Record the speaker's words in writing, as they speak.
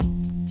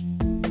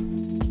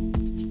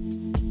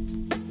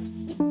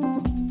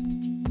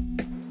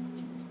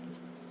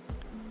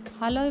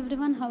Hello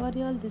everyone, how are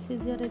you all? This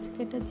is your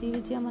educator G.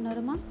 Vijaya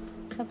Manorama.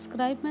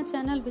 Subscribe my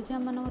channel Vijaya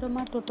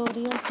Manorama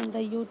Tutorials in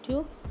the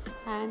YouTube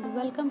and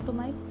welcome to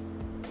my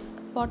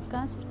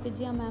podcast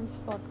Vijaya Ma'am's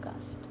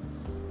podcast.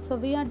 So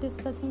we are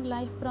discussing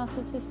life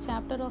processes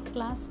chapter of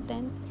class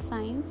 10th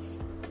science.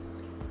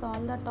 So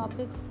all the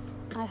topics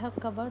I have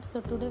covered.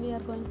 So today we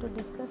are going to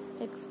discuss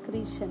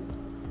excretion.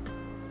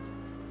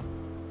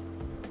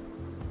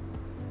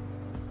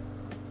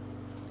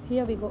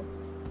 Here we go.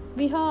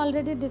 We have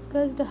already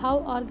discussed how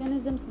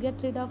organisms get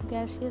rid of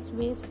gaseous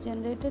waste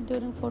generated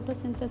during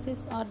photosynthesis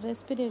or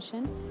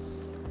respiration.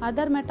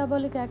 Other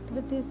metabolic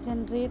activities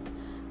generate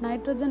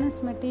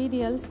nitrogenous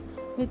materials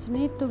which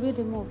need to be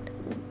removed.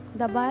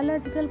 The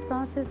biological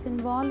process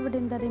involved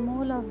in the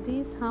removal of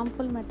these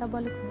harmful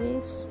metabolic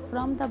wastes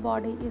from the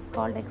body is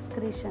called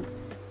excretion.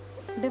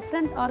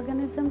 Different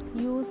organisms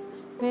use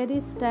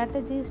various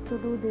strategies to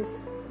do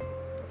this.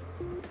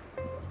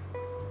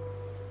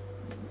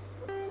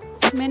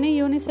 Many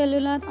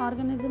unicellular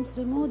organisms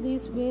remove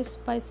these wastes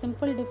by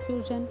simple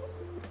diffusion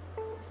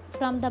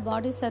from the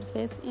body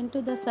surface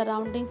into the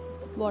surroundings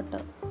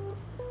water.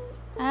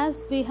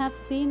 As we have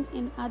seen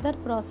in other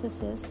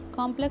processes,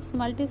 complex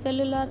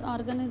multicellular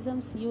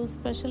organisms use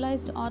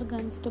specialized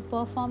organs to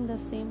perform the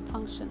same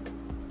function.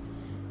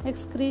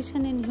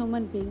 Excretion in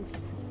human beings.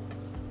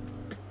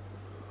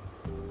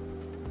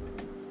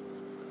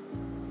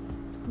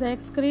 The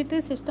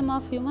excretory system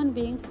of human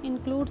beings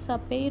includes a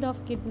pair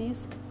of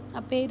kidneys,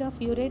 a pair of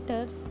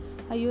ureters,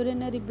 a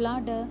urinary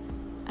bladder,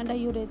 and a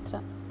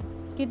urethra.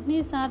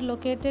 Kidneys are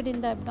located in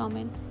the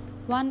abdomen,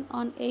 one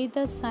on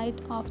either side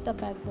of the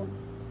backbone.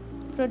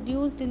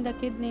 Produced in the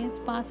kidneys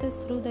passes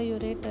through the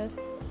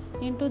ureters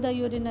into the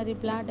urinary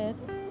bladder,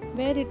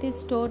 where it is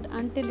stored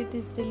until it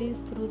is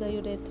released through the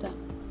urethra.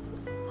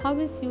 How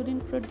is urine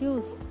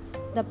produced?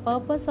 The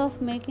purpose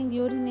of making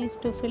urine is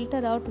to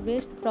filter out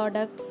waste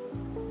products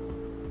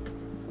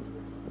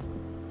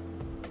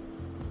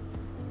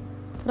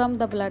from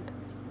the blood.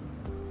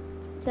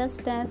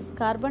 Just as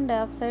carbon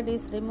dioxide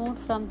is removed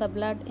from the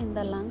blood in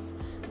the lungs,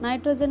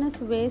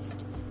 nitrogenous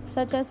waste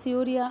such as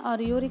urea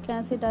or uric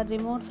acid are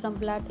removed from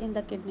blood in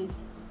the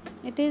kidneys.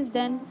 It is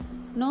then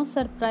no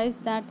surprise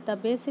that the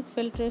basic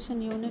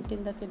filtration unit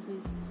in the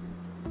kidneys,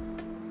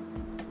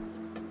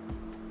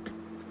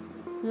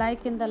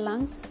 like in the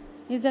lungs,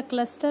 is a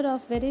cluster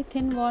of very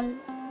thin-walled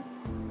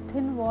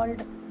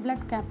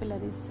blood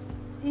capillaries.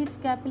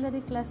 Each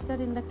capillary cluster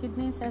in the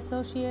kidney is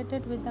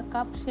associated with the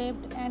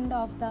cup-shaped end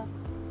of the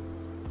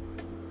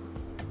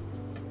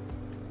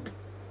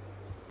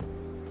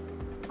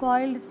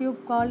coiled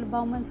tube called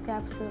Bowman's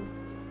capsule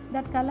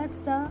that collects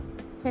the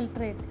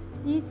filtrate.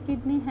 Each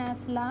kidney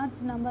has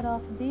large number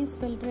of these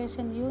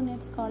filtration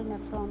units called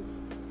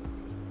nephrons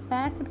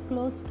packed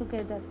close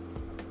together.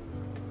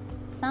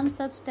 Some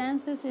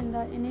substances in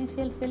the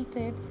initial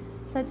filtrate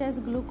such as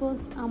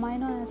glucose,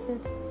 amino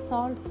acids,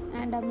 salts,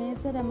 and a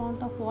major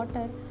amount of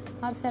water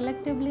are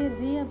selectively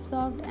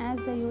reabsorbed as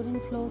the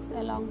urine flows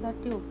along the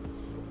tube.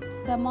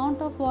 The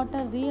amount of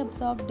water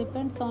reabsorbed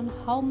depends on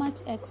how much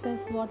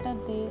excess water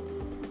there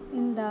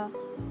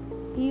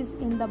is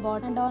in the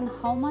body and on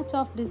how much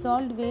of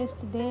dissolved waste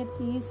there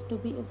is to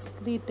be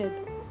excreted.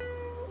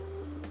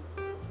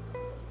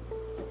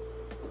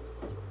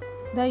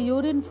 The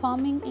urine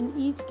forming in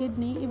each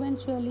kidney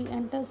eventually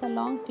enters a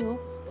long tube,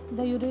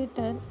 the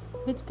ureter,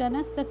 which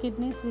connects the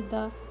kidneys with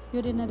the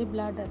urinary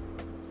bladder.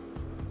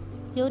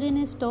 Urine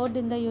is stored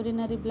in the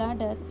urinary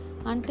bladder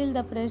until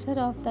the pressure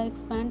of the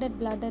expanded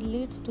bladder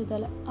leads to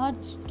the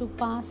urge to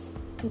pass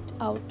it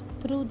out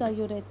through the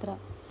urethra.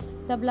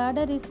 The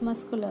bladder is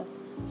muscular,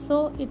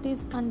 so it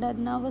is under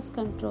nervous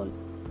control.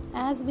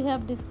 As we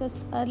have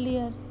discussed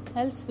earlier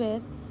elsewhere,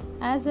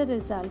 as a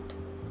result,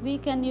 we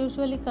can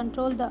usually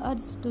control the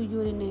urge to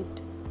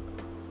urinate.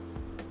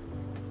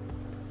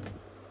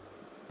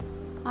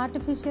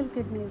 Artificial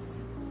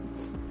kidneys.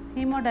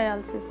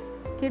 Hemodialysis.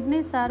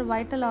 Kidneys are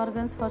vital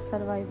organs for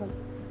survival.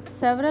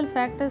 Several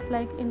factors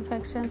like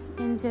infections,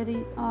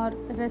 injury, or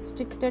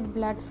restricted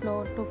blood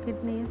flow to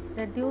kidneys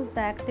reduce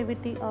the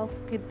activity of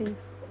kidneys.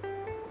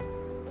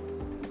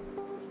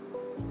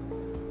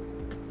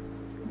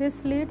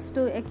 This leads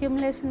to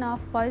accumulation of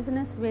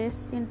poisonous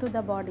waste into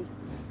the body,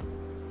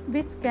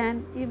 which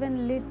can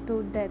even lead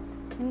to death.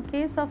 In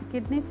case of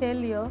kidney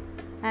failure,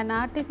 an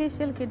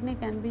artificial kidney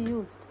can be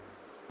used.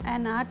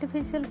 An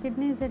artificial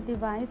kidney is a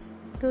device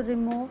to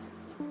remove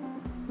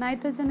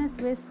nitrogenous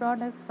waste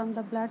products from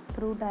the blood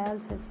through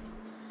dialysis.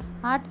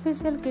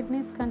 Artificial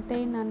kidneys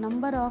contain a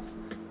number of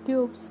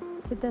tubes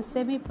with a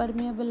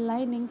semi-permeable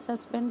lining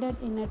suspended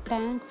in a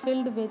tank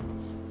filled with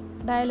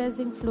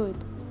dialysing fluid.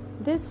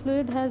 This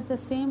fluid has the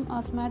same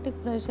osmotic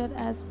pressure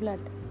as blood,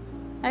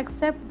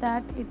 except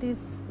that it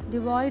is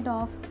devoid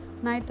of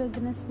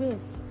nitrogenous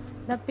waste.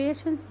 The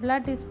patient's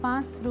blood is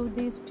passed through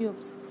these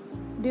tubes.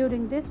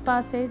 During this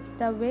passage,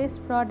 the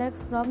waste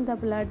products from the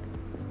blood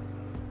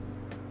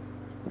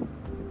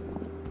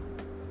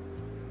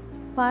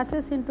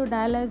passes into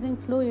dialysing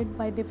fluid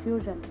by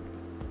diffusion.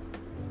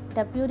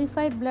 The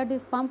purified blood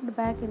is pumped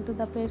back into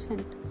the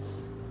patient.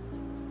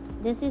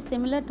 This is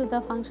similar to the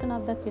function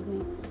of the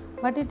kidney,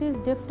 but it is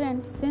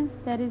different since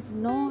there is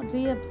no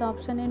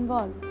reabsorption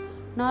involved.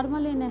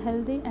 Normally, in a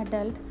healthy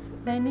adult,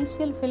 the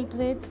initial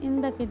filtrate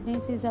in the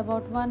kidneys is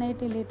about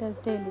 180 liters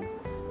daily.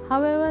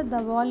 However, the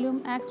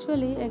volume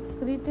actually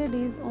excreted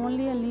is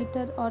only a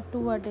liter or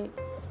two a day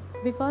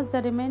because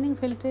the remaining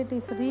filtrate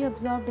is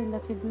reabsorbed in the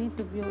kidney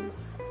tubules.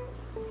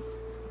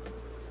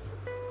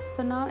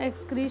 So now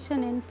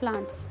excretion in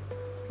plants.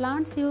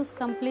 Plants use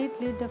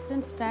completely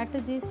different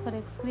strategies for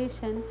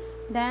excretion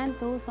than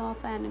those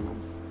of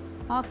animals.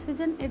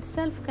 Oxygen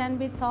itself can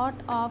be thought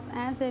of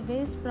as a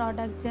waste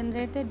product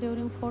generated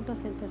during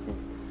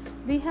photosynthesis.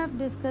 We have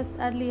discussed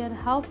earlier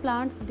how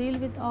plants deal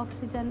with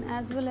oxygen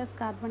as well as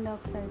carbon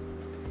dioxide.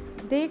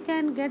 They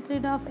can get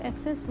rid of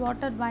excess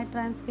water by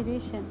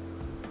transpiration.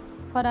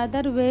 For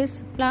other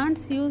waste,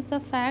 plants use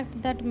the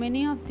fact that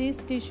many of these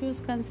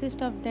tissues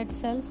consist of dead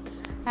cells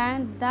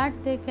and that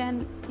they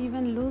can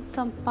even lose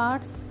some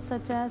parts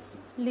such as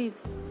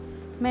leaves.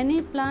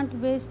 Many plant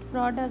waste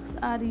products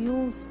are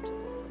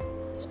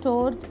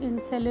stored in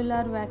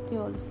cellular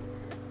vacuoles.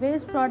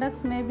 Waste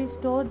products may be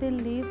stored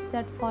in leaves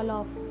that fall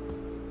off.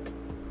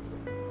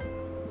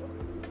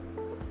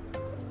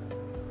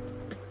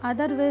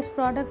 Other waste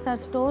products are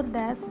stored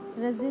as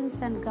resins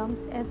and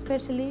gums,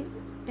 especially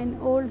in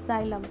old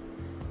xylem.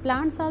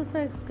 Plants also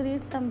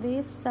excrete some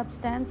waste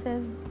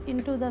substances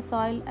into the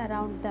soil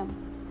around them.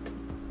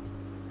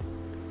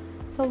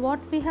 So what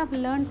we have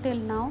learned till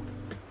now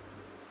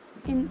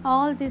in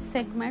all these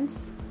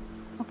segments,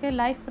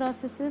 life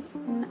processes,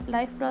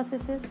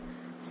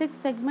 6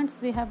 segments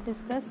we have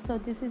discussed. So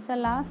this is the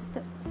last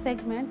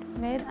segment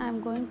where I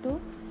am going to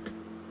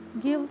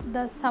give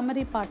the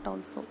summary part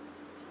also.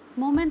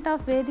 Movement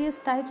of various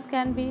types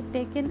can be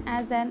taken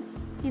as an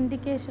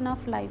indication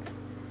of life.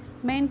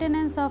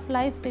 Maintenance of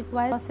life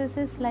requires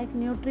processes like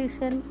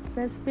nutrition,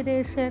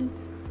 respiration,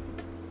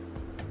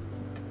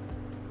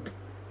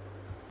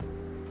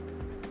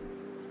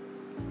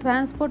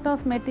 transport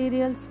of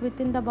materials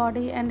within the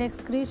body, and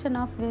excretion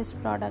of waste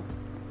products.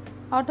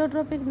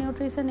 Autotrophic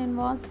nutrition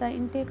involves the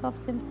intake of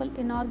simple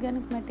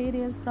inorganic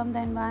materials from the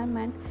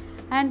environment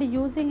and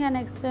using an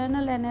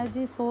external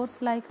energy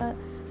source like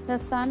the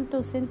sun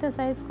to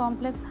synthesize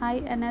complex high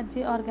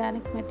energy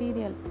organic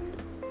material.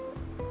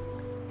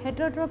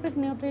 Heterotrophic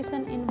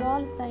nutrition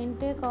involves the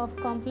intake of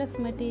complex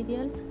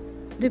material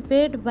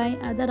prepared by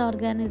other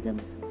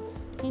organisms.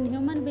 In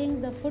human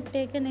beings, the food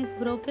taken is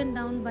broken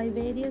down by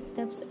various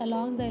steps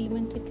along the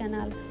alimentary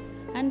canal,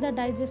 and the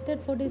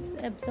digested food is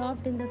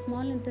absorbed in the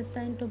small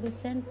intestine to be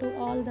sent to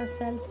all the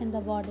cells in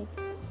the body.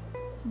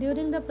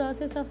 During the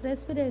process of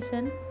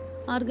respiration,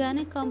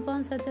 organic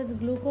compounds such as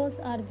glucose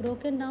are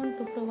broken down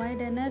to provide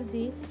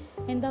energy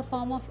in the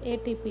form of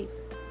ATP.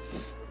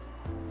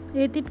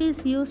 ATP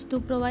is used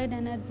to provide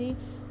energy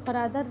for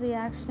other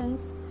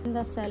reactions in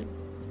the cell.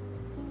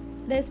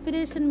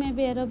 Respiration may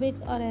be aerobic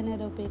or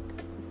anaerobic.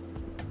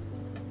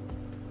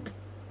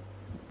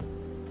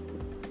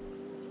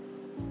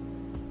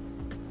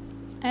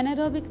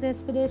 Anaerobic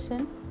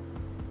respiration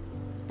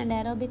and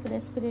aerobic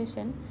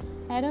respiration.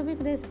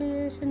 Aerobic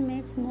respiration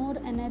makes more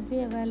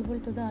energy available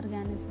to the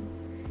organism.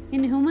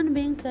 In human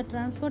beings, the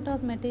transport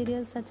of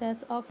materials such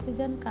as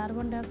oxygen,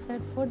 carbon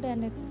dioxide, food,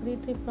 and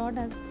excretory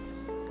products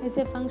is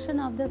a function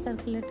of the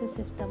circulatory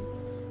system.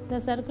 The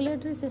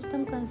circulatory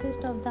system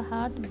consists of the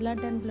heart, blood,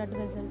 and blood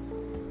vessels.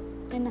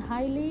 In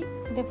highly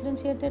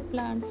differentiated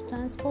plants,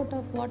 transport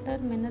of water,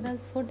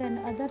 minerals, food, and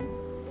other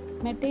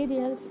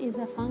materials is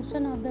a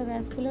function of the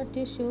vascular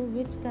tissue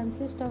which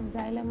consists of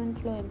xylem and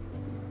phloem.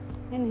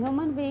 In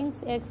human beings,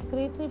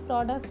 excretory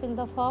products in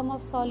the form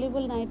of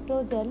soluble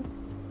nitrogen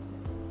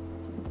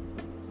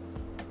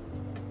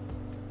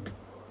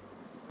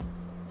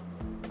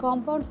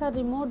compounds are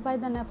removed by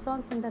the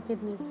nephrons in the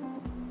kidneys.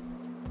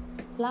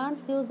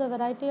 Plants use a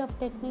variety of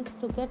techniques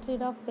to get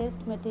rid of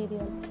waste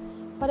material.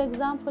 For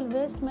example,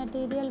 waste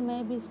material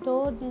may be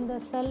stored in the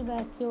cell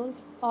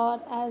vacuoles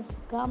or as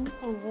gum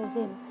and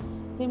resin,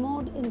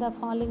 removed in the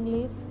falling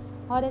leaves,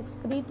 or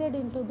excreted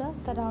into the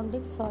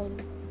surrounding soil.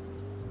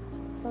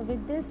 So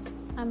with this,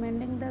 I am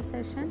ending the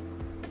session.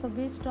 So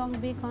be strong,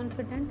 be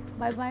confident.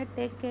 Bye bye,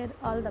 take care,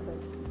 all the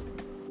best.